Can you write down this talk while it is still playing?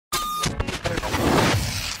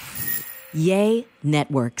Yay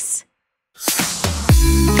Networks.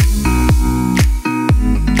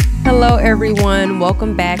 Hello, everyone.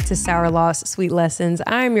 Welcome back to Sour Lost Sweet Lessons.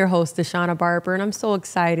 I'm your host, Deshauna Barber, and I'm so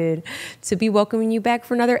excited to be welcoming you back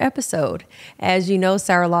for another episode. As you know,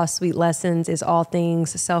 Sour Lost Sweet Lessons is all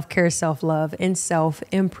things self-care, self-love, and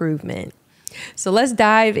self-improvement. So let's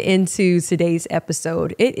dive into today's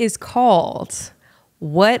episode. It is called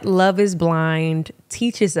What Love is Blind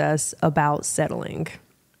Teaches Us About Settling.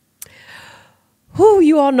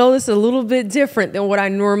 You all know this is a little bit different than what I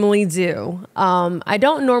normally do. I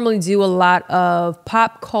don't normally do a lot of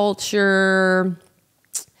pop culture,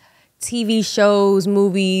 TV shows,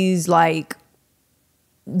 movies, like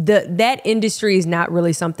that industry is not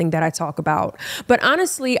really something that I talk about. But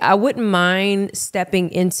honestly, I wouldn't mind stepping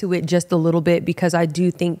into it just a little bit because I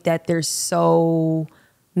do think that there's so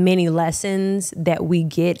many lessons that we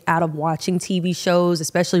get out of watching TV shows,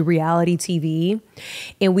 especially reality TV.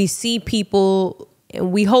 And we see people,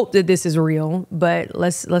 and we hope that this is real, but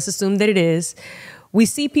let's assume that it is. We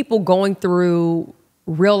see people going through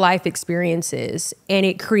real life experiences, and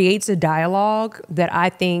it creates a dialogue that I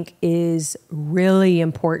think is really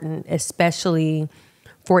important, especially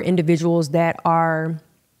for individuals that are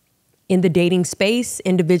in the dating space,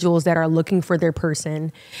 individuals that are looking for their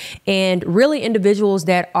person, and really individuals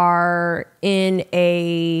that are in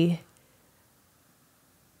a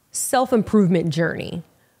self-improvement journey.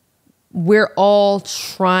 We're all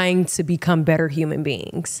trying to become better human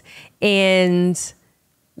beings, and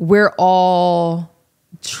we're all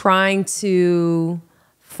trying to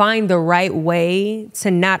find the right way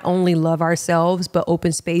to not only love ourselves, but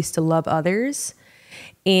open space to love others.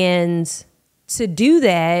 And to do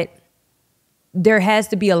that, there has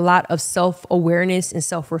to be a lot of self-awareness and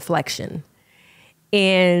self-reflection.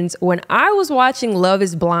 And when I was watching Love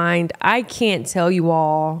is Blind, I can't tell you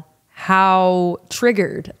all how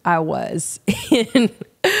triggered I was in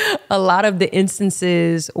a lot of the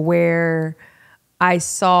instances where I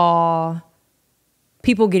saw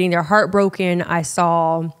people getting their heart broken. I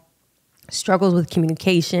saw struggles with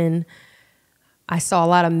communication. I saw a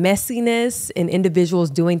lot of messiness and individuals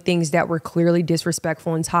doing things that were clearly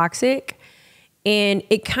disrespectful and toxic. And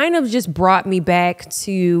it kind of just brought me back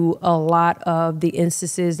to a lot of the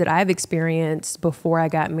instances that I've experienced before I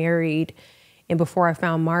got married and before I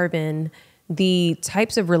found Marvin. The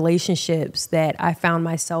types of relationships that I found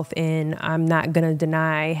myself in, I'm not going to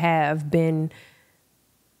deny, have been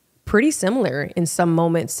pretty similar in some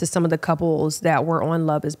moments to some of the couples that were on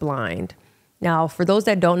Love is Blind. Now, for those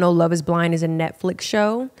that don't know, Love is Blind is a Netflix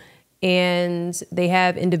show. And they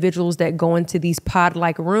have individuals that go into these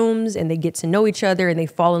pod-like rooms and they get to know each other and they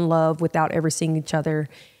fall in love without ever seeing each other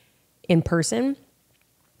in person.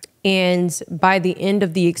 And by the end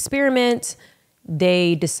of the experiment,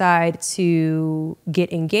 they decide to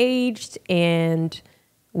get engaged. And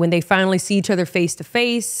when they finally see each other face to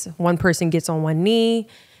face, one person gets on one knee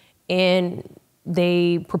and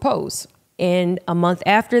they propose. And a month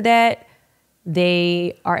after that,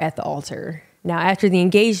 they are at the altar. Now, after the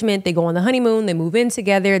engagement, they go on the honeymoon, they move in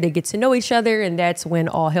together, they get to know each other, and that's when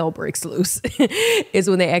all hell breaks loose, is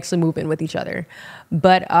when they actually move in with each other.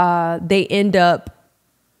 But they end up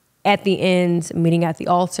at the end meeting at the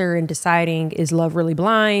altar and deciding, is love really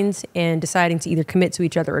blind, and deciding to either commit to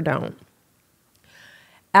each other or don't.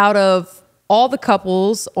 Out of all the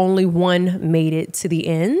couples, only one made it to the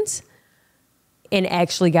end and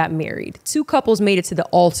actually got married. Two couples made it to the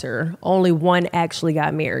altar, only one actually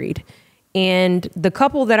got married. And the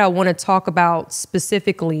couple that I want to talk about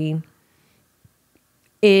specifically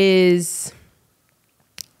is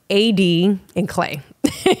AD and Clay.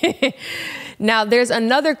 Now, there's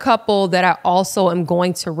another couple that I also am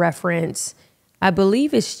going to reference. I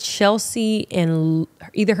believe it's Chelsea, and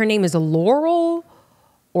either her name is Laurel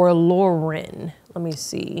or Lauren. Let me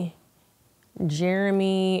see.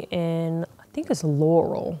 Jeremy and I think it's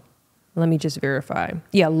Laurel. Let me just verify.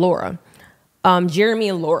 Yeah, Laura. Jeremy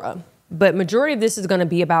and Laura. But majority of this is going to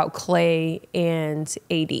be about Clay and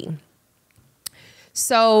AD.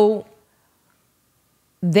 So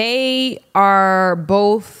they are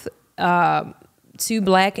both two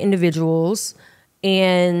Black individuals.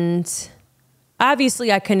 And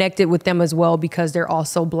obviously I connected with them as well because they're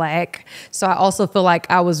also Black. So I also feel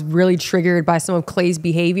like I was really triggered by some of Clay's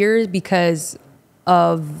behaviors because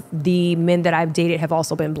of the men that I've dated have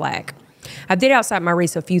also been Black. I've dated outside my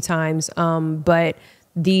race a few times, but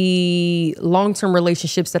the long-term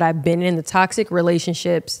relationships that I've been in, the toxic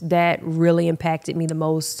relationships that really impacted me the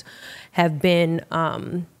most have been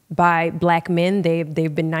by Black men. They've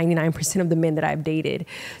been 99% of the men that I've dated.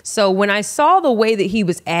 So when I saw the way that he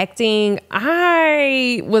was acting,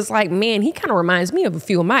 I was like, man, he kind of reminds me of a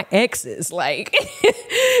few of my exes. Like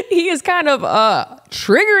he is kind of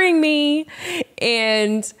triggering me.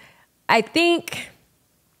 And I think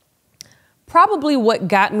probably what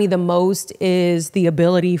got me the most is the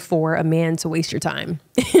ability for a man to waste your time.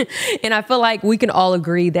 And I feel like we can all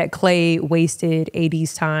agree that Clay wasted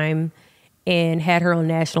AD's time and had her on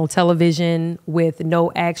national television with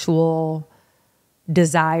no actual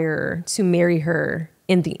desire to marry her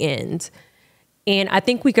in the end. And I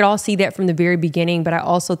think we could all see that from the very beginning, but I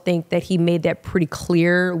also think that he made that pretty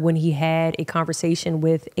clear when he had a conversation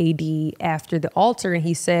with AD after the altar, and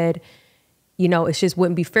he said, you know, it just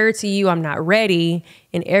wouldn't be fair to you. I'm not ready.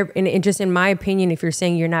 And just in my opinion, if you're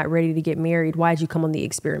saying you're not ready to get married, why'd you come on the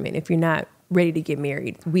experiment if you're not ready to get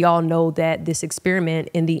married? We all know that this experiment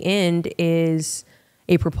in the end is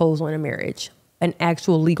a proposal in a marriage, an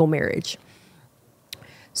actual legal marriage.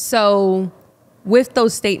 So with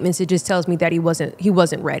those statements, it just tells me that he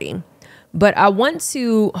wasn't ready. But I want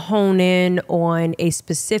to hone in on a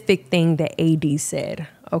specific thing that AD said,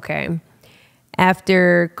 okay?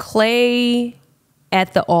 After Clay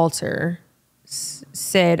at the altar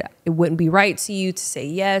said it wouldn't be right to you to say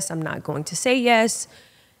yes, I'm not going to say yes,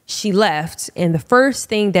 she left. And the first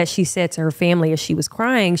thing that she said to her family as she was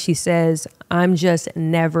crying, she says, I'm just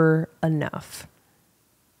never enough.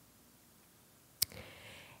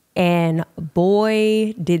 And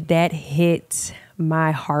boy, did that hit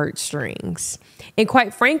my heartstrings. And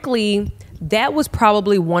quite frankly, that was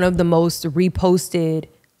probably one of the most reposted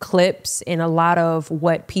clips, and a lot of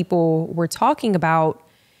what people were talking about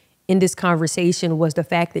in this conversation was the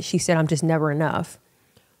fact that she said, I'm just never enough.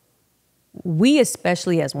 We,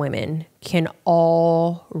 especially as women, can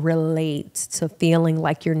all relate to feeling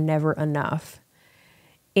like you're never enough.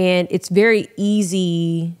 And it's very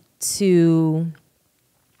easy to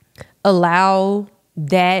allow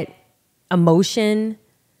that emotion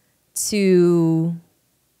to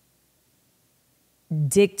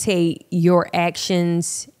dictate your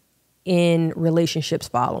actions in relationships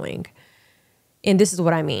following. And this is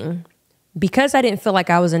what I mean. Because I didn't feel like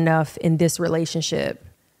I was enough in this relationship,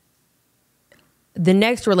 the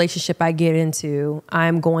next relationship I get into,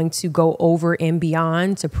 I'm going to go over and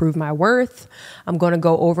beyond to prove my worth. I'm going to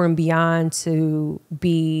go over and beyond to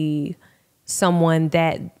be someone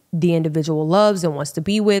that the individual loves and wants to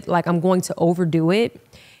be with. Like, I'm going to overdo it.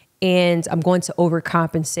 And I'm going to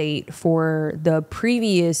overcompensate for the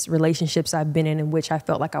previous relationships I've been in which I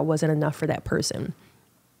felt like I wasn't enough for that person.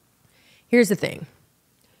 Here's the thing.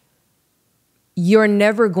 You're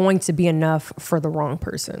never going to be enough for the wrong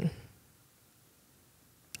person.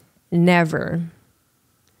 Never.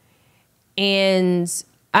 And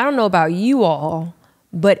I don't know about you all,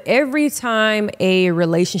 but every time a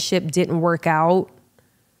relationship didn't work out,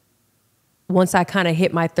 once I kind of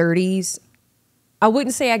hit my 30s, I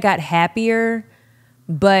wouldn't say I got happier,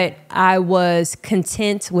 but I was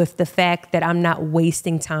content with the fact that I'm not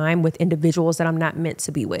wasting time with individuals that I'm not meant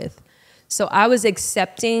to be with. So I was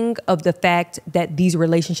accepting of the fact that these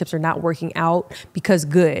relationships are not working out because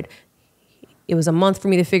good. It was a month for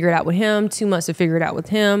me to figure it out with him, 2 months to figure it out with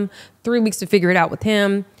him, 3 weeks to figure it out with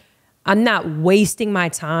him. I'm not wasting my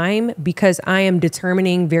time because I am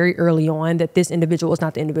determining very early on that this individual is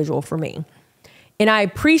not the individual for me. And I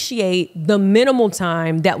appreciate the minimal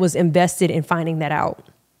time that was invested in finding that out.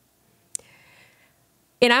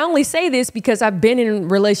 And I only say this because I've been in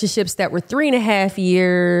relationships that were 3.5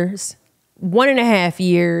 years, 1.5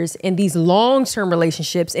 years, and these long-term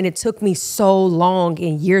relationships. And it took me so long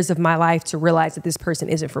in years of my life to realize that this person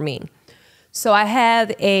isn't for me. So I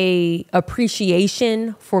have a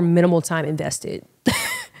appreciation for minimal time invested.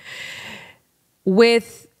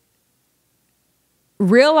 With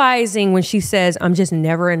realizing when she says, I'm just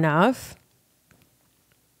never enough,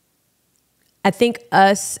 I think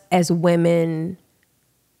us as women,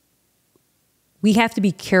 we have to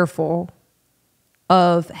be careful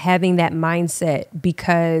of having that mindset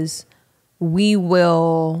because we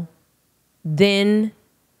will then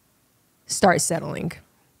start settling.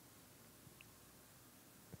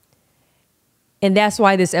 And that's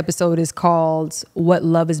why this episode is called What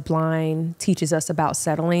Love is Blind Teaches Us About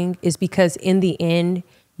Settling, is because in the end,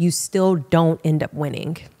 you still don't end up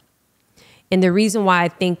winning. And the reason why I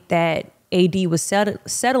think that AD was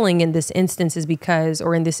settling in this instance is because,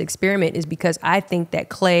 or in this experiment, is because I think that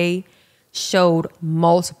Clay showed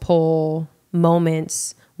multiple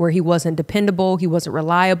moments where he wasn't dependable, he wasn't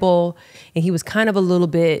reliable, and he was kind of a little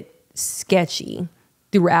bit sketchy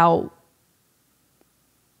throughout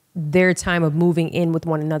their time of moving in with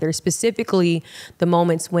one another, specifically the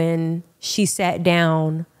moments when she sat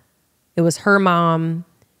down. It was her mom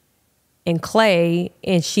and Clay,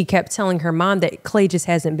 and she kept telling her mom that Clay just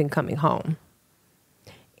hasn't been coming home.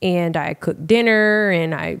 And I cooked dinner,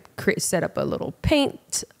 and I set up a little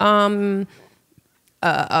paint, I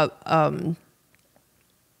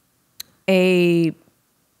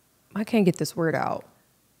can't get this word out,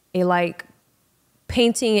 a like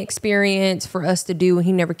painting experience for us to do, and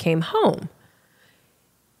he never came home.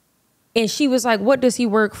 And she was like, what does he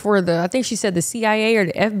work for? I think she said the CIA or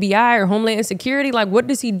the FBI or Homeland Security. Like, what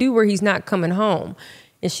does he do where he's not coming home?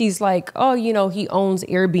 And she's like, oh, you know, he owns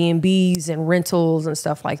Airbnbs and rentals and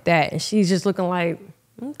stuff like that. And she's just looking like,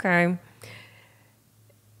 okay.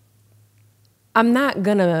 I'm not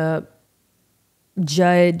gonna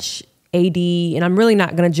judge AD, and I'm really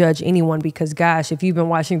not gonna judge anyone because, gosh, if you've been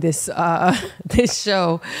watching this this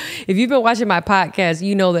show, if you've been watching my podcast,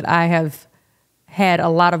 you know that I have had a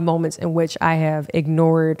lot of moments in which I have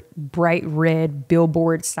ignored bright red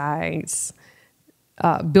billboard signs,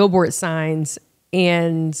 and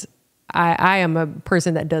I am a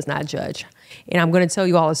person that does not judge. And I'm going to tell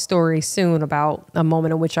you all a story soon about a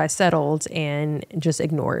moment in which I settled and just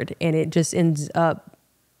ignored, and it just ends up,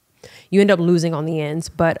 you end up losing on the ends.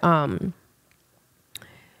 But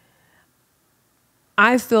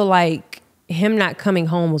I feel like him not coming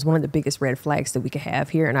home was one of the biggest red flags that we could have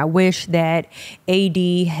here. And I wish that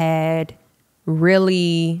AD had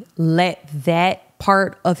really let that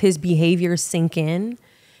part of his behavior sink in,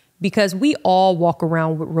 because we all walk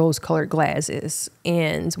around with rose-colored glasses.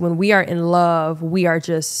 And when we are in love, we are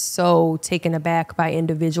just so taken aback by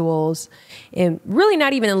individuals, and really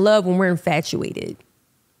not even in love when we're infatuated.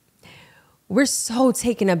 We're so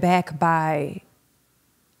taken aback by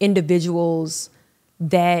individuals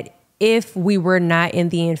that if we were not in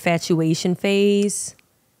the infatuation phase,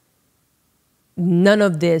 none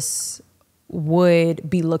of this would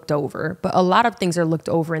be looked over. But a lot of things are looked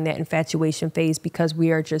over in that infatuation phase because we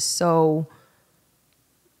are just so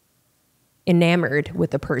enamored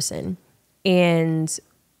with a person. And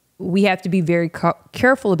we have to be very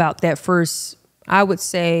careful about that first, I would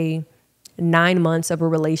say, 9 months of a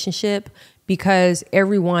relationship, because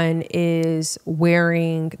everyone is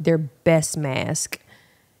wearing their best mask.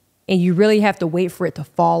 And you really have to wait for it to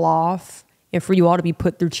fall off and for you all to be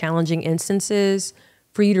put through challenging instances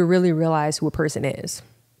for you to really realize who a person is.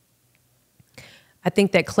 I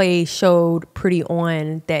think that Clay showed pretty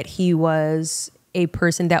on that he was a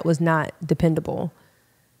person that was not dependable.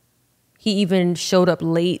 He even showed up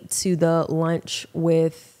late to the lunch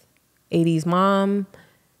with AD's mom.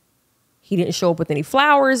 He didn't show up with any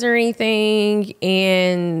flowers or anything.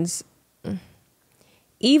 And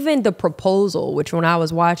even the proposal, which when I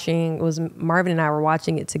was watching, it was Marvin and I were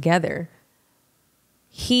watching it together.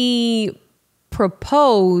 He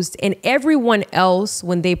proposed, and everyone else,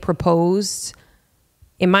 when they proposed,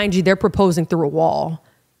 and mind you, they're proposing through a wall.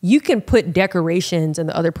 You can put decorations in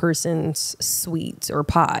the other person's suite or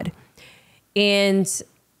pod. And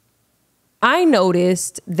I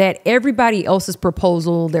noticed that everybody else's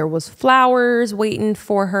proposal, there was flowers waiting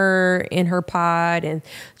for her in her pod and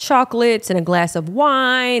chocolates and a glass of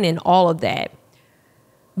wine and all of that.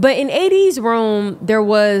 But in AD's room, there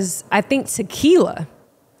was, I think, tequila.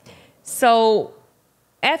 So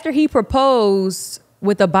after he proposed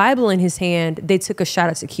with a Bible in his hand, they took a shot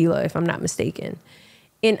of tequila, if I'm not mistaken.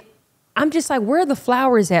 And I'm just like, where are the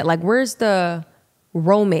flowers at? Like, where's the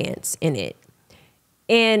romance in it?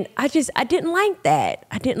 And I didn't like that.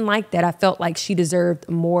 I didn't like that. I felt like she deserved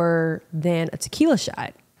more than a tequila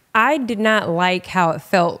shot. I did not like how it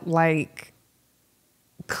felt like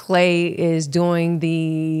Clay is doing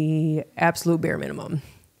the absolute bare minimum.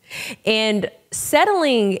 And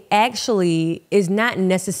settling actually is not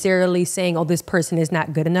necessarily saying, oh, this person is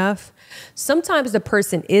not good enough. Sometimes the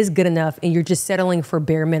person is good enough and you're just settling for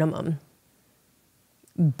bare minimum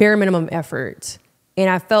effort. And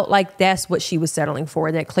I felt like that's what she was settling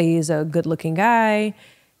for, that Clay is a good looking guy.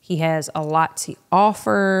 He has a lot to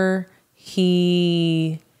offer.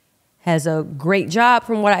 He has a great job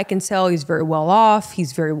from what I can tell. He's very well off.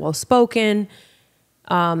 He's very well spoken.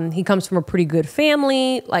 He comes from a pretty good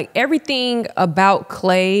family. Like, everything about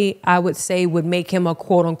Clay, I would say, would make him a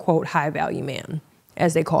quote unquote high value man,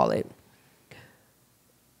 as they call it.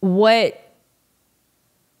 What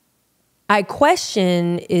I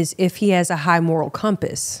question is if he has a high moral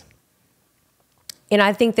compass. And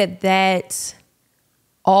I think that that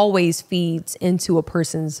always feeds into a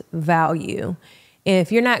person's value. And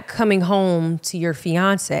if you're not coming home to your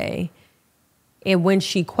fiance, and when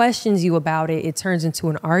she questions you about it, it turns into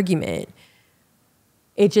an argument,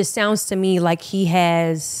 it just sounds to me like he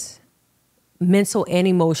has mental and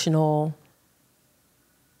emotional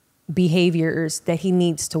behaviors that he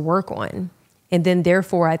needs to work on. And then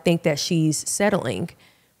therefore, I think that she's settling,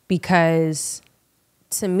 because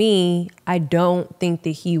to me, I don't think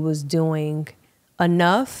that he was doing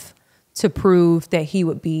enough to prove that he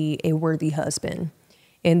would be a worthy husband.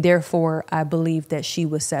 And therefore, I believe that she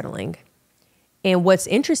was settling. And what's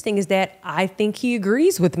interesting is that I think he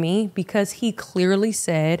agrees with me, because he clearly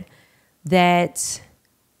said that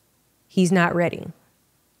he's not ready.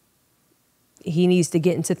 He needs to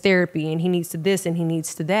get into therapy, and he needs to this, and he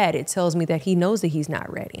needs to that. It tells me that he knows that he's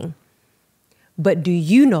not ready. But do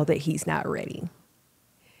you know that he's not ready?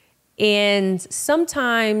 And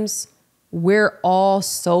sometimes we're all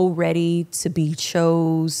so ready to be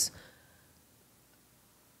chose.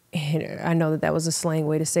 And I know that was a slang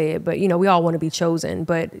way to say it, but, you know, we all want to be chosen.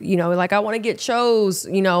 But, you know, like, I want to get chose,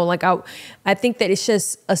 you know, like I think that it's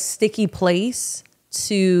just a sticky place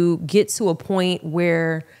to get to a point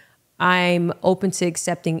where I'm open to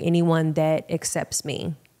accepting anyone that accepts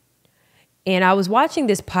me. And I was watching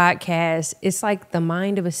this podcast. It's like The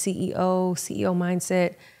Mind of a CEO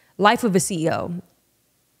Mindset, Life of a CEO.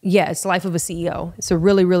 Yeah, it's Life of a CEO. It's a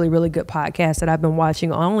really, really, really good podcast that I've been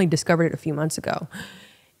watching. I only discovered it a few months ago.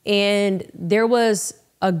 And there was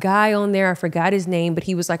a guy on there, I forgot his name, but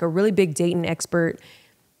he was like a really big dating expert.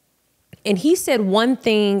 And he said one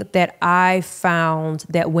thing that I found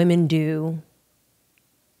that women do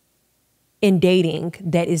in dating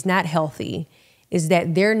that is not healthy is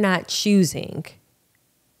that they're not choosing.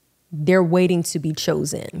 They're waiting to be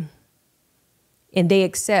chosen. And they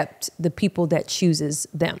accept the people that chooses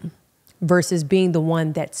them versus being the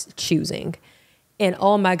one that's choosing. And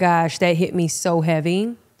oh my gosh, that hit me so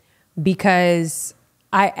heavy, because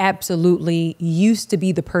I absolutely used to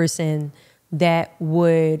be the person that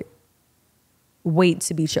would wait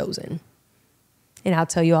to be chosen. And I'll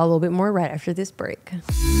tell you all a little bit more right after this break.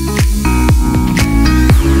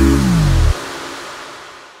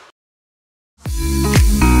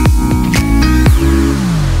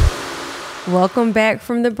 Welcome back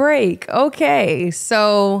from the break. Okay,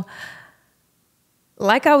 so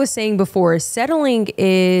like I was saying before, settling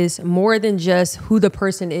is more than just who the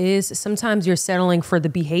person is. Sometimes you're settling for the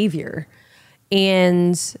behavior.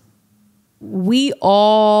 And we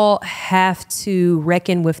all have to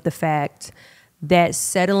reckon with the fact that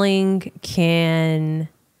settling can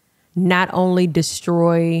not only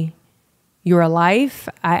destroy your life,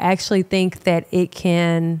 I actually think that it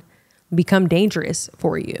can become dangerous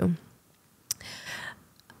for you.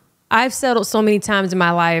 I've settled so many times in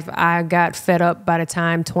my life. I got fed up by the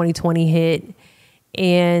time 2020 hit.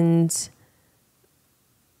 And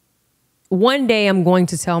one day I'm going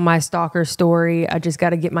to tell my stalker story. I just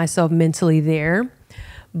got to get myself mentally there.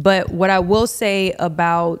 But what I will say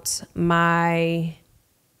about my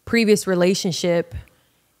previous relationship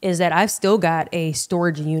is that I've still got a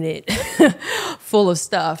storage unit full of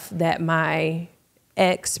stuff that my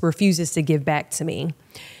ex refuses to give back to me.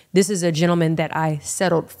 This is a gentleman that I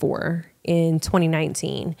settled for in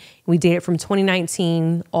 2019. We dated from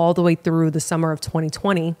 2019 all the way through the summer of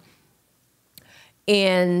 2020.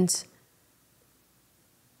 And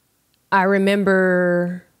I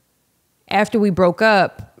remember after we broke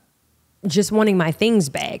up, just wanting my things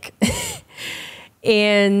back.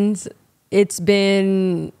 And it's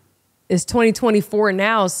 2024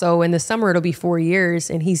 now. So in the summer, it'll be 4 years,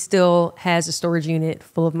 and he still has a storage unit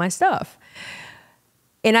full of my stuff.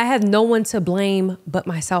 And I have no one to blame but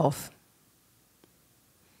myself.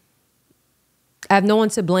 I have no one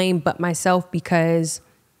to blame but myself, because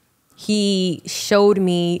he showed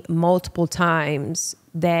me multiple times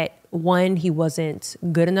that, one, he wasn't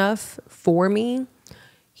good enough for me.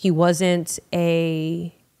 He wasn't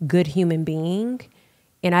a good human being.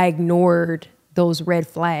 And I ignored those red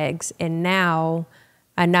flags. And now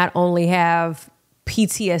I not only have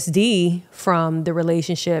PTSD from the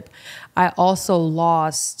relationship, I also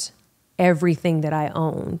lost everything that I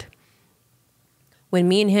owned. When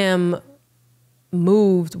me and him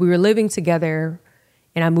moved, we were living together,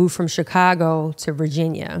 and I moved from Chicago to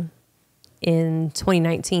Virginia in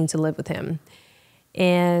 2019 to live with him.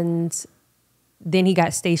 And then he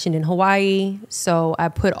got stationed in Hawaii. So I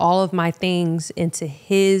put all of my things into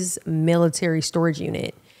his military storage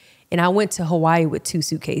unit. And I went to Hawaii with 2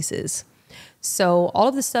 suitcases. So all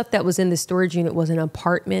of the stuff that was in the storage unit was an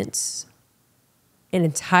apartment, an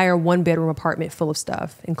entire 1-bedroom apartment full of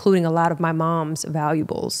stuff, including a lot of my mom's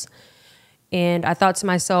valuables. And I thought to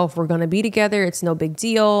myself, we're going to be together. It's no big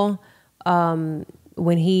deal. When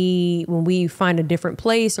we find a different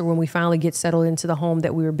place, or when we finally get settled into the home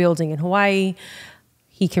that we were building in Hawaii,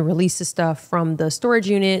 he can release the stuff from the storage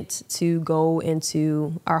unit to go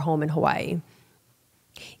into our home in Hawaii.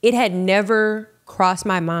 It had never crossed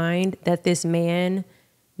my mind that this man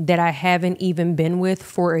that I haven't even been with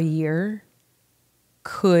for a year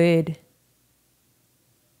could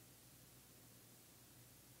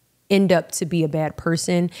end up to be a bad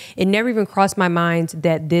person. It never even crossed my mind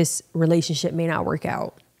that this relationship may not work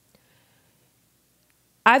out.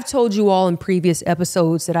 I've told you all in previous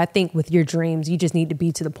episodes that I think with your dreams, you just need to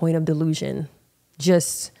be to the point of delusion.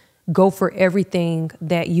 Just go for everything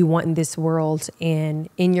that you want in this world. And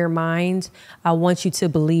in your mind, I want you to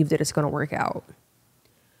believe that it's going to work out.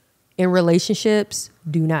 In relationships,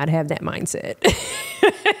 do not have that mindset.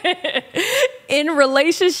 In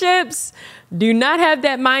relationships, do not have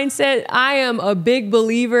that mindset. I am a big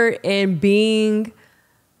believer in being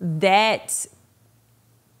that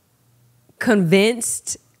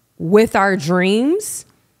convinced with our dreams.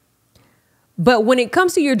 But when it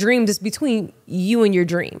comes to your dreams, it's between you and your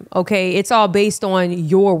dream, okay? It's all based on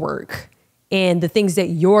your work and the things that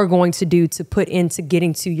you're going to do to put into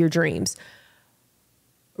getting to your dreams.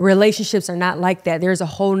 Relationships are not like that. There's a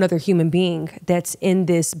whole nother human being that's in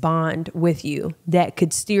this bond with you that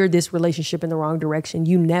could steer this relationship in the wrong direction.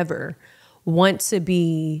 You never want to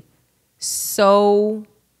be so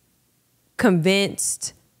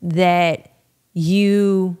convinced that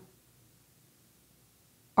you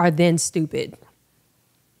are then stupid.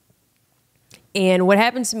 And what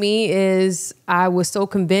happened to me is I was so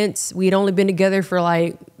convinced. We'd only been together for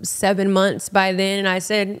like 7 months by then. And I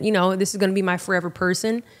said, you know, this is going to be my forever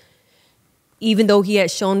person. Even though he had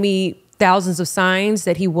shown me thousands of signs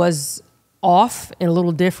that he was off and a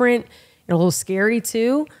little different and a little scary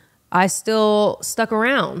too, I still stuck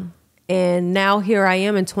around. And now here I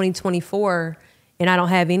am in 2024 and I don't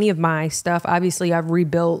have any of my stuff. Obviously, I've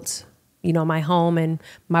rebuilt, you know, my home and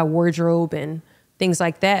my wardrobe and things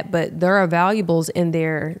like that. But there are valuables in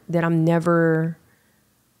there that I don't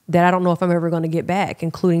know if I'm ever going to get back,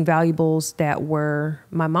 including valuables that were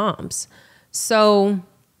my mom's. So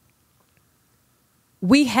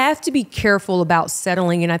we have to be careful about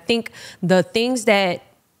settling. And I think the things that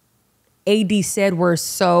AD said were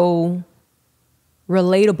so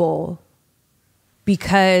relatable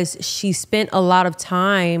because she spent a lot of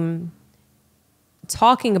time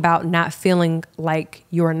talking about not feeling like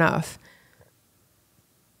you're enough.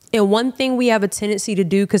 And one thing we have a tendency to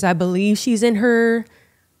do, because I believe she's in her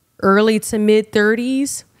early to mid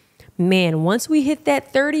 30s, man, once we hit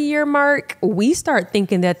that 30-year mark, we start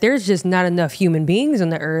thinking that there's just not enough human beings on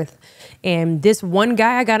the earth. And this one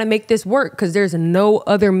guy, I got to make this work because there's no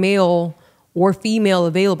other male or female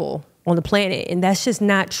available on the planet. And that's just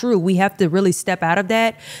not true. We have to really step out of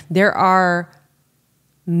that. There are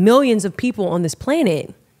millions of people on this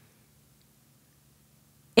planet.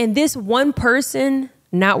 And this one person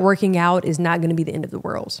not working out is not going to be the end of the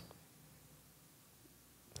world.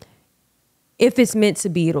 If it's meant to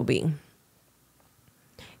be, it'll be.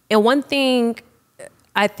 And one thing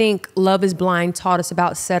I think Love is Blind taught us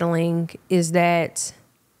about settling is that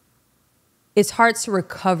it's hard to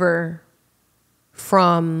recover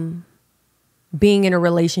from being in a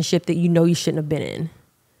relationship that you know you shouldn't have been in.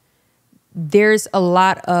 There's a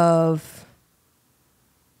lot of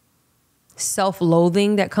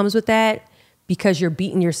self-loathing that comes with that because you're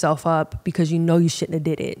beating yourself up because you know you shouldn't have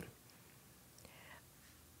did it.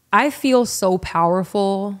 I feel so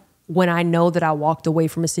powerful when I know that I walked away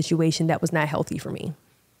from a situation that was not healthy for me.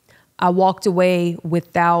 I walked away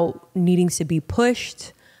without needing to be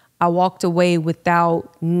pushed. I walked away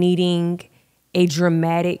without needing a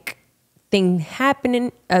dramatic thing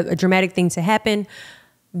to happen.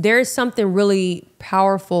 There's something really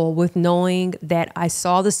powerful with knowing that I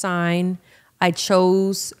saw the sign, I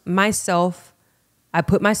chose myself, I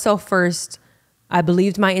put myself first, I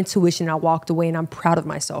believed my intuition, I walked away, and I'm proud of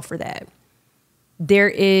myself for that. There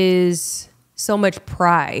is so much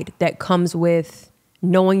pride that comes with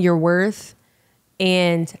knowing your worth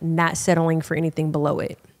and not settling for anything below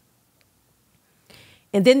it.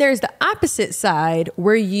 And then there's the opposite side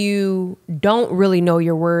where you don't really know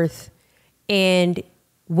your worth. And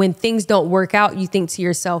when things don't work out, you think to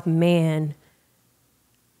yourself, man,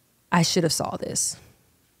 I should have saw this.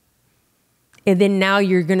 And then now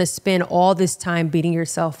you're going to spend all this time beating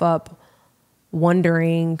yourself up,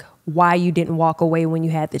 wondering why you didn't walk away when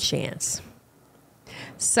you had the chance.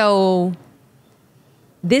 So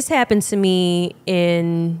this happened to me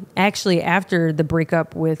actually after the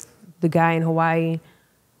breakup with the guy in Hawaii.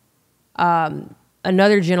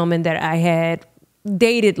 Another gentleman that I had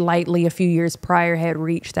dated lightly a few years prior had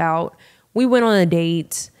reached out. We went on a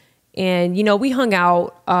date and, you know, we hung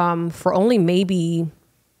out for only maybe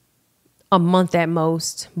a month at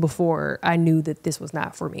most before I knew that this was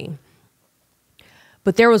not for me.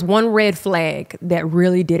 But there was one red flag that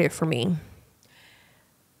really did it for me.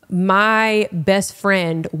 My best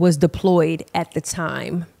friend was deployed at the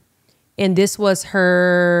time, and this was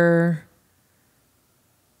her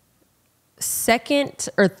second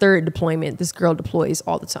or third deployment. This girl deploys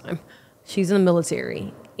all the time. She's in the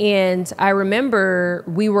military. And I remember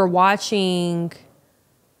we were watching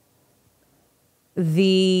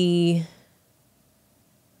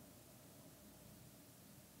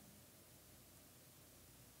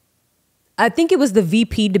I think it was the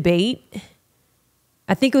VP debate.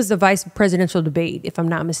 I think it was the vice presidential debate, if I'm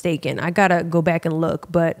not mistaken. I gotta go back and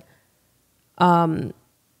look, but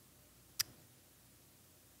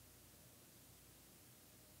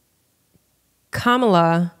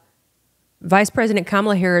Vice President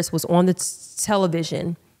Kamala Harris was on the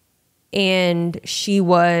television, and she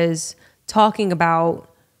was talking about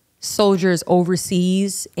soldiers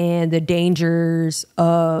overseas and the dangers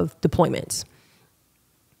of deployments.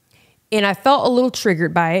 And I felt a little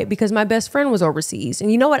triggered by it because my best friend was overseas.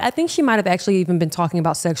 And you know what? I think she might have actually even been talking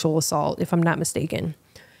about sexual assault, if I'm not mistaken.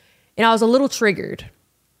 And I was a little triggered.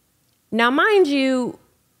 Now, mind you,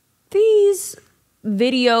 these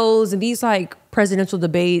videos and these like presidential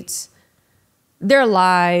debates, they're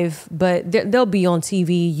live, but they'll be on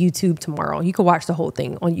TV, YouTube tomorrow. You can watch the whole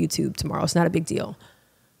thing on YouTube tomorrow. It's not a big deal.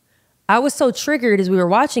 I was so triggered as we were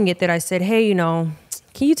watching it that I said, hey,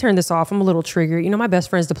 can you turn this off? I'm a little triggered. My best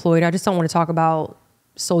friend's deployed. I just don't want to talk about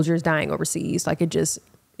soldiers dying overseas. Like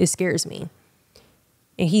it scares me.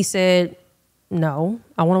 And he said, no,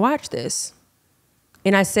 I want to watch this.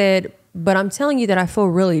 And I said, but I'm telling you that I feel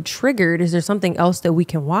really triggered. Is there something else that we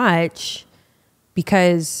can watch?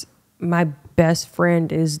 Because my best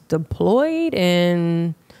friend is deployed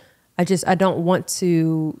and I don't want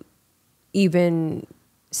to even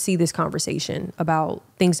see this conversation about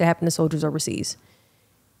things that happen to soldiers overseas.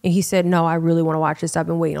 And he said, no, I really want to watch this. I've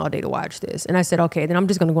been waiting all day to watch this. And I said, okay, then I'm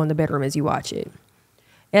just going to go in the bedroom as you watch it.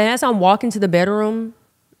 And as I'm walking to the bedroom,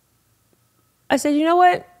 I said, you know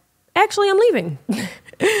what? Actually, I'm leaving.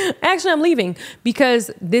 I'm leaving because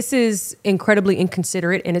this is incredibly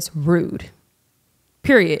inconsiderate and it's rude.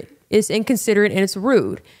 Period. It's inconsiderate and it's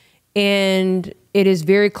rude. And it is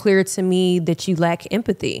very clear to me that you lack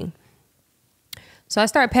empathy. So I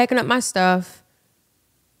start packing up my stuff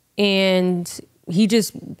and he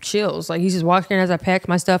just chills. Like he's just walking as I pack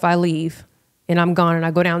my stuff, I leave and I'm gone and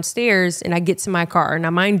I go downstairs and I get to my car. Now,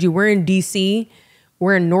 mind you, we're in DC.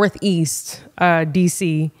 We're in Northeast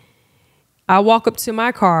DC. I walk up to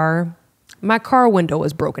my car window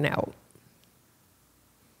is broken out.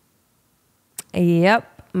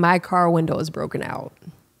 Yep, my car window is broken out.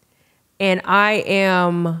 And I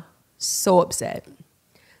am so upset.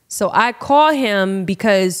 So I call him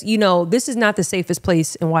because, this is not the safest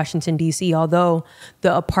place in Washington, D.C., although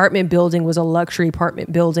the apartment building was a luxury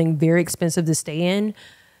apartment building, very expensive to stay in.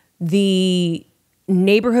 The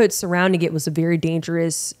neighborhood surrounding it was a very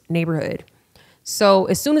dangerous neighborhood. So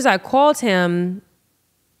as soon as I called him,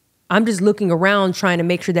 I'm just looking around trying to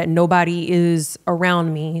make sure that nobody is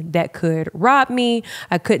around me that could rob me.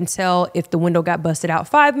 I couldn't tell if the window got busted out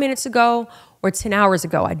 5 minutes ago or 10 hours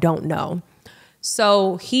ago. I don't know.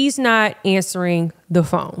 So he's not answering the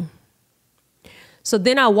phone. So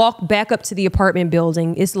then I walk back up to the apartment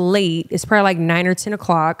building. It's late. It's probably like 9 or 10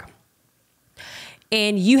 o'clock.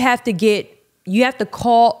 And you have to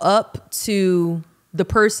call up to the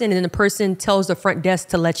person and then the person tells the front desk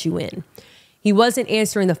to let you in. He wasn't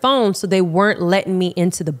answering the phone, so they weren't letting me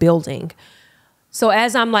into the building. So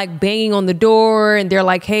as I'm like banging on the door and they're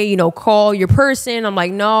like, hey, call your person. I'm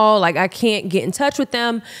like, no, like I can't get in touch with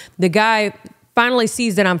them. The guy finally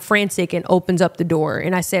sees that I'm frantic and opens up the door.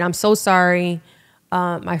 And I said, I'm so sorry.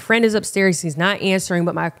 My friend is upstairs. He's not answering,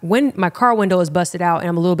 but my car window is busted out and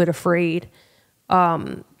I'm a little bit afraid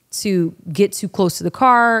to get too close to the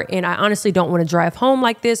car. And I honestly don't want to drive home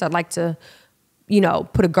like this. I'd like to,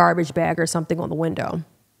 put a garbage bag or something on the window.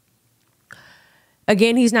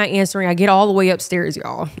 Again, he's not answering. I get all the way upstairs,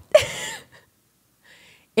 y'all.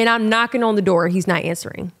 And I'm knocking on the door. He's not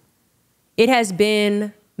answering. It has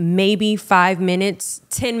been maybe 5 minutes,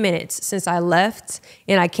 10 minutes since I left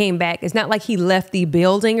and I came back. It's not like he left the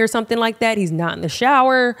building or something like that. He's not in the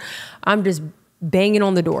shower. I'm just banging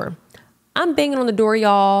on the door. I'm banging on the door,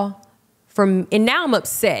 y'all. And now I'm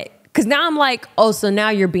upset because now I'm like, oh, so now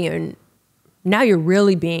you're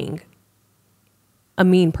really being a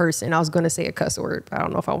mean person. I was going to say a cuss word, but I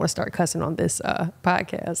don't know if I want to start cussing on this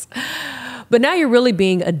podcast. But now you're really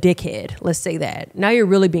being a dickhead. Let's say that. Now you're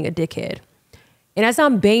really being a dickhead. And as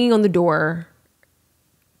I'm banging on the door,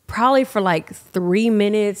 probably for like 3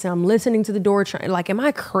 minutes. I'm listening to the door, trying, like, am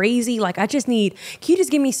I crazy? Like, can you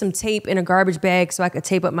just give me some tape in a garbage bag so I could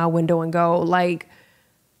tape up my window and go? Like,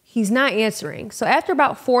 he's not answering. So after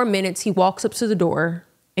about 4 minutes, he walks up to the door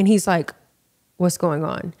and he's like, what's going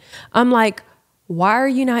on? I'm like, why are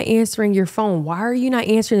you not answering your phone? Why are you not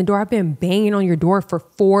answering the door? I've been banging on your door for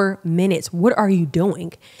 4 minutes. What are you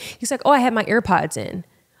doing? He's like, oh, I had my AirPods in.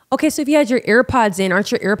 Okay, so if you had your AirPods in,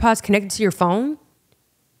 aren't your AirPods connected to your phone?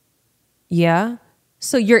 Yeah.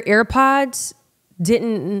 So your AirPods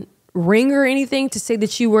didn't ring or anything to say that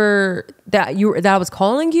that I was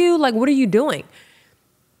calling you? Like, what are you doing?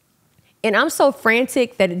 And I'm so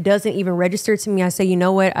frantic that it doesn't even register to me. I say, you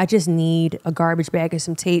know what? I just need a garbage bag and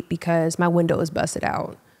some tape because my window is busted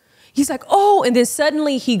out. He's like, oh, and then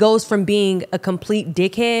suddenly he goes from being a complete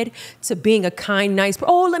dickhead to being a kind, nice,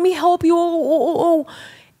 oh, let me help you. Oh.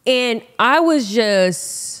 And I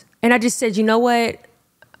just said, you know what?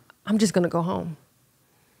 I'm just going to go home.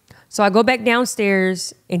 So I go back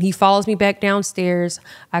downstairs and he follows me back downstairs.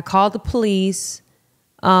 I called the police.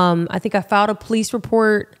 I think I filed a police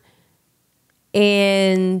report.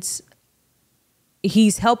 And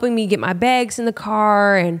he's helping me get my bags in the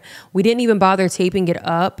car. And we didn't even bother taping it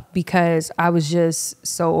up because I was just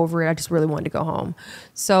so over it. I just really wanted to go home.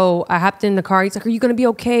 So I hopped in the car. He's like, are you going to be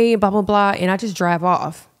okay? Blah, blah, blah. And I just drive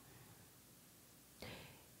off.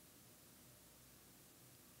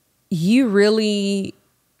 You really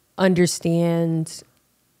understand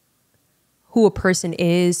who a person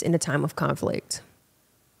is in a time of conflict.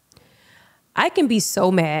 I can be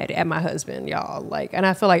so mad at my husband, y'all. Like, and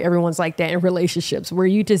I feel like everyone's like that in relationships where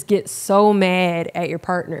you just get so mad at your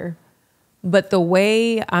partner. But the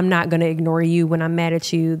way I'm not going to ignore you when I'm mad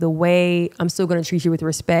at you, the way I'm still going to treat you with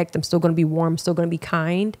respect, I'm still going to be warm, I'm still going to be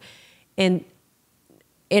kind. And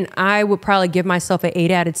I would probably give myself an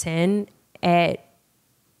 8 out of 10 at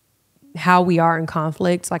how we are in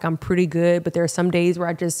conflict. Like, I'm pretty good, but there are some days where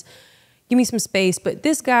I just give me some space. But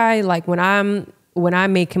this guy, like, when I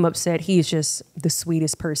make him upset, he is just the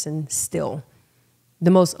sweetest person still.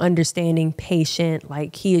 The most understanding, patient.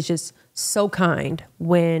 Like, he is just so kind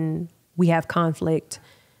when we have conflict.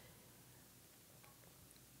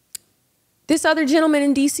 This other gentleman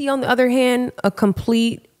in DC, on the other hand, a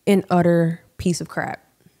complete and utter piece of crap.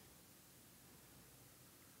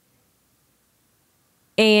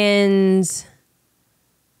 And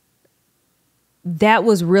that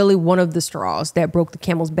was really one of the straws that broke the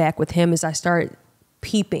camel's back with him, is I started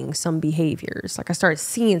peeping some behaviors. Like, I started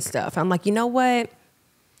seeing stuff. I'm like, you know what?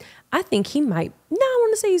 I think he might, no, I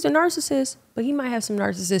want to say he's a narcissist, but he might have some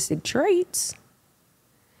narcissistic traits.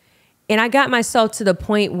 And I got myself to the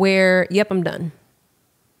point where, yep, I'm done.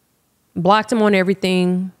 Blocked him on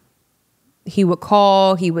everything. He would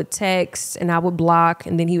call, he would text, and I would block,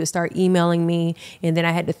 and then he would start emailing me, and then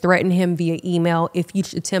I had to threaten him via email. If you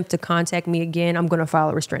attempt to contact me again, I'm going to file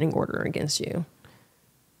a restraining order against you.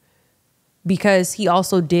 Because he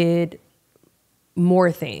also did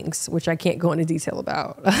more things, which I can't go into detail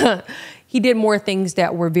about. He did more things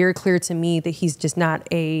that were very clear to me that he's just not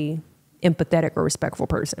a empathetic or respectful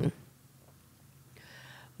person.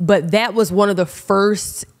 But that was one of the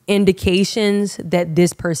first indications that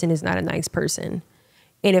this person is not a nice person.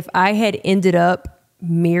 And if I had ended up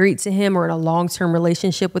married to him or in a long-term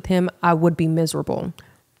relationship with him, I would be miserable.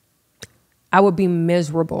 I would be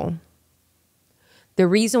miserable. The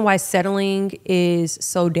reason why settling is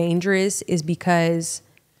so dangerous is because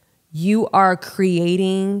you are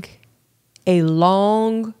creating a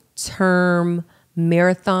long-term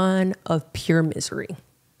marathon of pure misery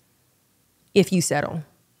if you settle.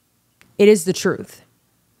 It is the truth.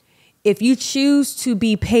 If you choose to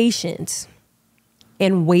be patient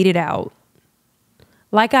and wait it out,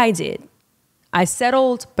 like I did, I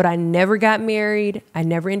settled, but I never got married. I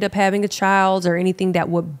never ended up having a child or anything that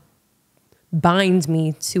would bind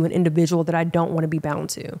me to an individual that I don't want to be bound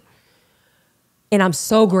to. And I'm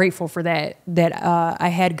so grateful for that I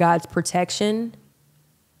had God's protection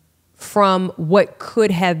from what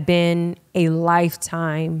could have been a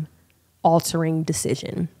lifetime altering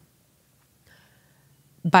decision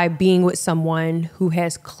by being with someone who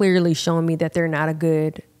has clearly shown me that they're not a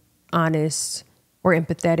good, honest, or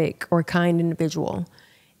empathetic or kind individual.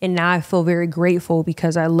 And now I feel very grateful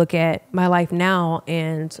because I look at my life now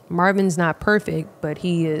and Marvin's not perfect, but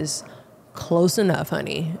he is close enough,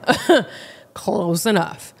 honey. Close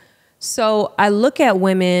enough. So I look at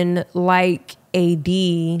women like AD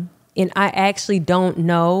and I actually don't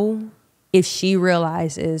know if she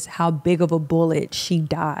realizes how big of a bullet she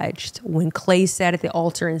dodged when Clay sat at the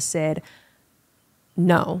altar and said,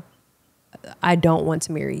 no, I don't want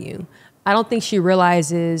to marry you. I don't think she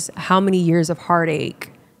realizes how many years of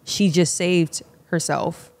heartache she just saved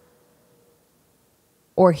herself,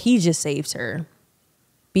 or he just saved her,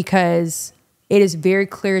 because it is very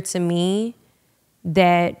clear to me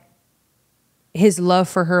that his love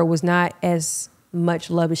for her was not as much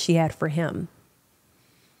love as she had for him.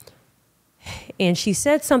 And she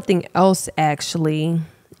said something else, actually,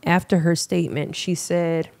 after her statement. She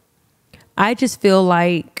said, I just feel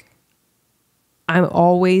like I'm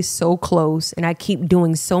always so close and I keep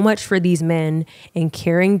doing so much for these men and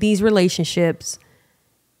carrying these relationships,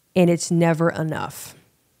 and it's never enough.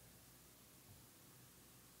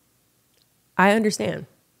 I understand.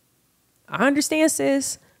 I understand,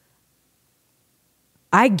 sis.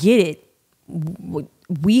 I get it.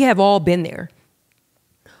 We have all been there,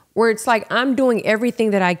 where it's like, I'm doing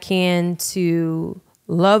everything that I can to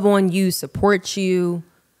love on you, support you,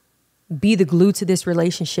 be the glue to this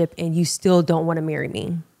relationship, and you still don't want to marry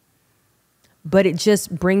me. But it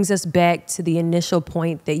just brings us back to the initial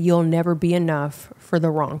point that you'll never be enough for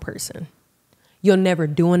the wrong person. You'll never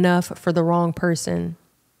do enough for the wrong person.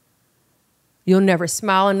 You'll never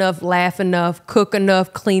smile enough, laugh enough, cook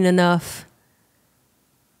enough, clean enough.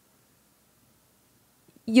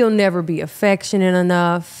 You'll never be affectionate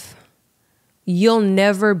enough. You'll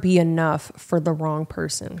never be enough for the wrong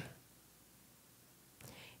person.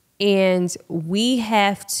 And we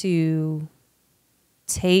have to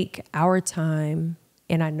take our time,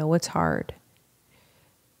 and I know it's hard,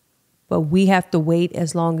 but we have to wait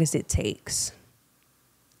as long as it takes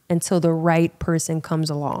until the right person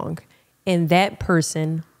comes along, and that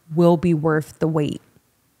person will be worth the wait.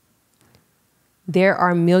 There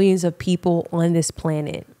are millions of people on this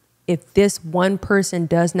planet. If this one person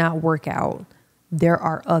does not work out, there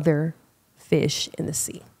are other fish in the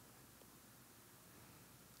sea.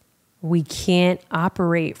 We can't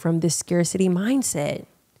operate from this scarcity mindset,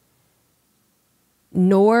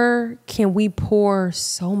 nor can we pour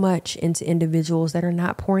so much into individuals that are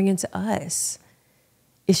not pouring into us.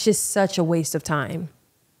 It's just such a waste of time.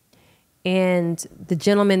 And the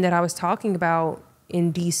gentleman that I was talking about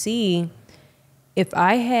in DC, if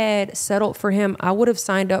I had settled for him, I would have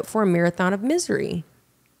signed up for a marathon of misery.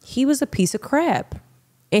 He was a piece of crap,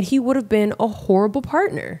 and he would have been a horrible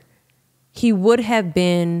partner. He would have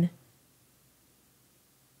been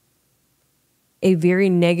a very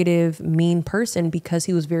negative, mean person because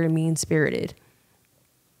he was very mean-spirited.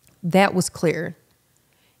 That was clear.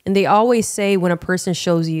 And they always say when a person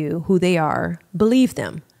shows you who they are, believe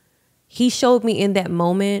them. He showed me in that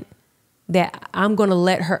moment that I'm going to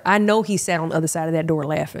let her. I know he sat on the other side of that door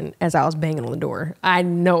laughing as I was banging on the door. I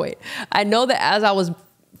know it. I know that as I was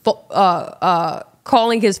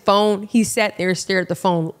calling his phone, he sat there and stared at the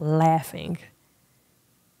phone laughing.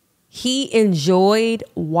 He enjoyed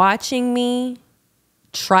watching me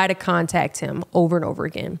try to contact him over and over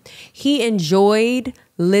again. He enjoyed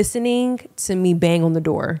listening to me bang on the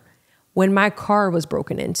door when my car was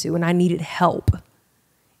broken into and I needed help.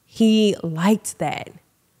 He liked that.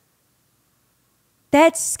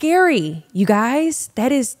 That's scary, you guys.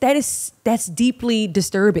 That's deeply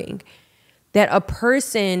disturbing. That a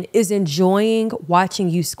person is enjoying watching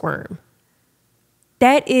you squirm.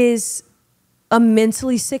 That is a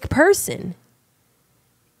mentally sick person.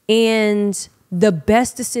 And the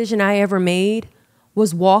best decision I ever made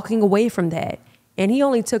was walking away from that. And he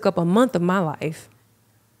only took up a month of my life.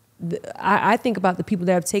 I think about the people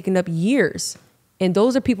that have taken up years, and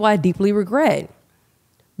those are people I deeply regret.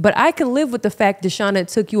 But I can live with the fact, Deshauna, it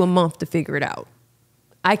took you a month to figure it out.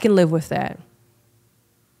 I can live with that.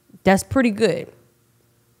 That's pretty good.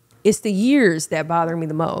 It's the years that bother me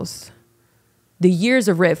the most. The years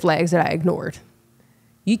of red flags that I ignored.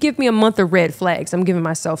 You give me a month of red flags, I'm giving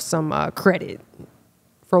myself some credit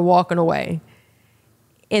for walking away.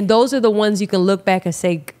 And those are the ones you can look back and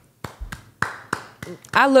say,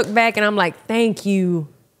 I look back and I'm like, thank you,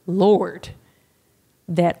 Lord,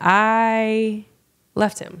 that I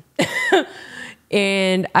left him.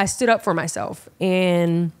 And I stood up for myself.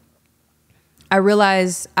 And I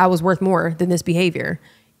realized I was worth more than this behavior.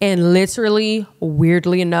 And literally,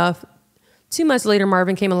 weirdly enough, 2 months later,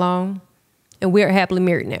 Marvin came along. And we are happily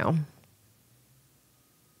married now.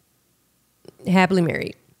 Happily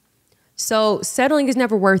married. So settling is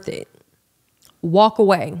never worth it. Walk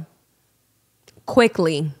away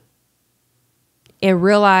quickly and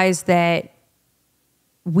realize that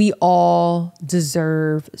we all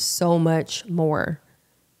deserve so much more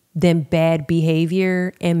than bad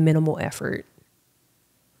behavior and minimal effort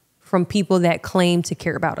from people that claim to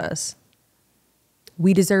care about us.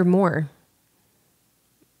 We deserve more.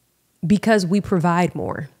 Because we provide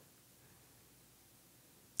more.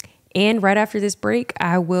 And right after this break,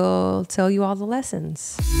 I will tell you all the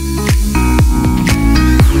lessons.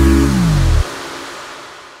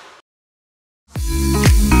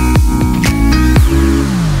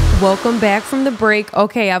 Welcome back from the break.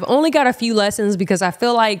 Okay, I've only got a few lessons because I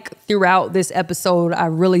feel like throughout this episode, I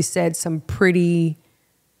really said some pretty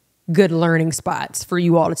good learning spots for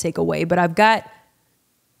you all to take away. But I've got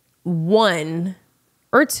one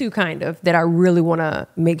or two kind of that I really want to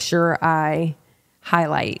make sure I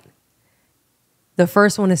highlight. The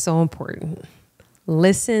first one is so important.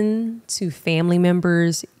 Listen to family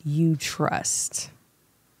members you trust.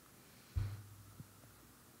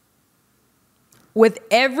 With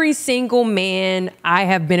every single man I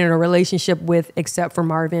have been in a relationship with, except for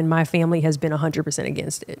Marvin, my family has been 100%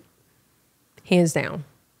 against it. Hands down.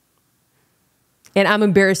 And I'm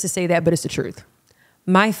embarrassed to say that, but it's the truth.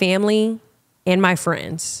 My family and my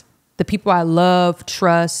friends, the people I love,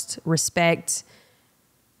 trust, respect,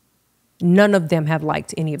 none of them have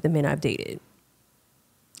liked any of the men I've dated.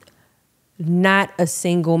 Not a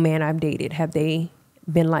single man I've dated have they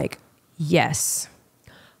been like, yes.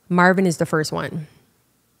 Marvin is the first one.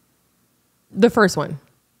 The first one.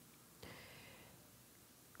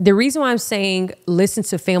 The reason why I'm saying listen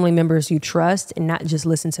to family members you trust and not just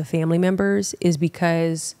listen to family members is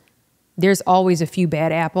because there's always a few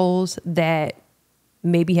bad apples that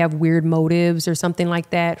maybe have weird motives or something like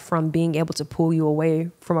that from being able to pull you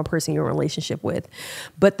away from a person you're in a relationship with.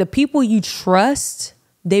 But the people you trust,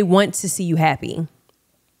 they want to see you happy.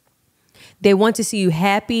 They want to see you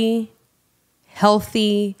happy,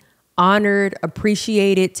 healthy, honored,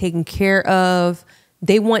 appreciated, taken care of.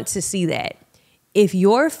 They want to see that. If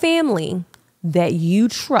your family that you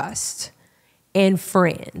trust and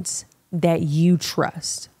friends that you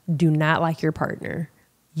trust do not like your partner,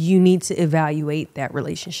 you need to evaluate that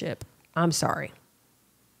relationship. I'm sorry.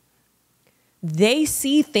 They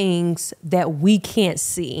see things that we can't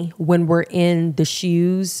see when we're in the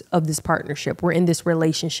shoes of this partnership. We're in this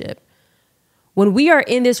relationship. When we are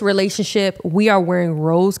in this relationship, we are wearing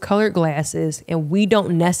rose-colored glasses and we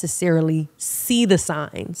don't necessarily see the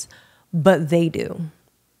signs, but they do.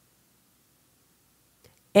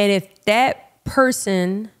 And if that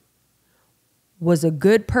person was a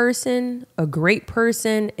good person, a great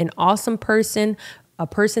person, an awesome person, a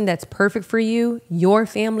person that's perfect for you, your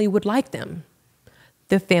family would like them.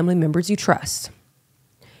 The family members you trust.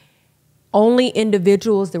 Only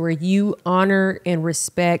individuals that where you honor and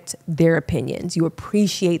respect their opinions. You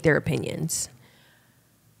appreciate their opinions.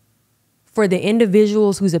 For the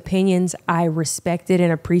individuals whose opinions I respected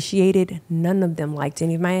and appreciated, none of them liked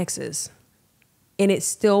any of my exes. And it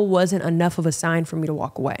still wasn't enough of a sign for me to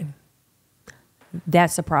walk away.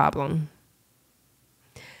 That's a problem.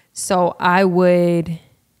 So I would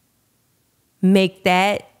make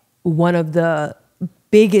that one of the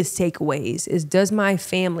biggest takeaways is, does my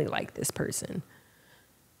family like this person?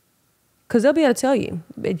 Because they'll be able to tell you.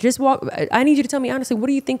 I need you to tell me honestly, what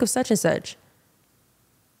do you think of such and such?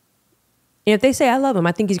 And if they say, I love him,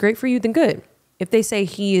 I think he's great for you, then good. If they say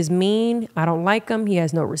he is mean, I don't like him, he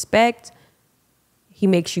has no respect, he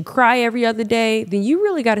makes you cry every other day, then you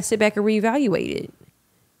really got to sit back and reevaluate it.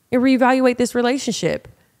 And reevaluate this relationship.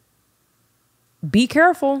 Be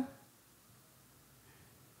careful.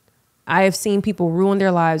 I have seen people ruin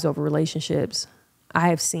their lives over relationships. I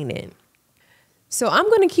have seen it. So I'm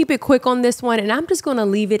going to keep it quick on this one, and I'm just going to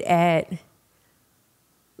leave it at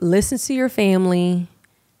listen to your family,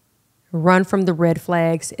 run from the red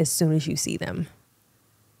flags as soon as you see them.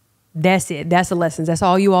 That's it. That's the lessons. That's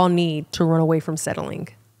all you all need to run away from settling.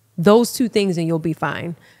 Those two things and you'll be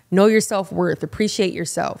fine. Know your self-worth. Appreciate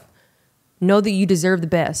yourself. Know that you deserve the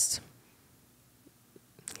best.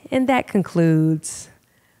 And that concludes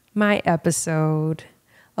my episode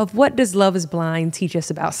of What Does Love is Blind Teach Us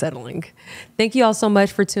About Settling? Thank you all so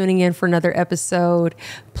much for tuning in for another episode.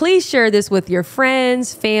 Please share this with your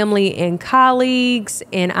friends, family, and colleagues.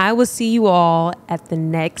 And I will see you all at the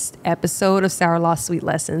next episode of Sour Lost Sweet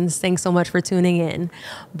Lessons. Thanks so much for tuning in.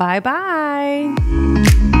 Bye-bye.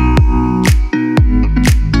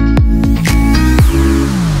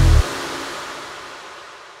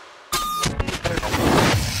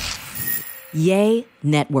 Yay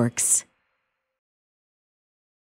Networks.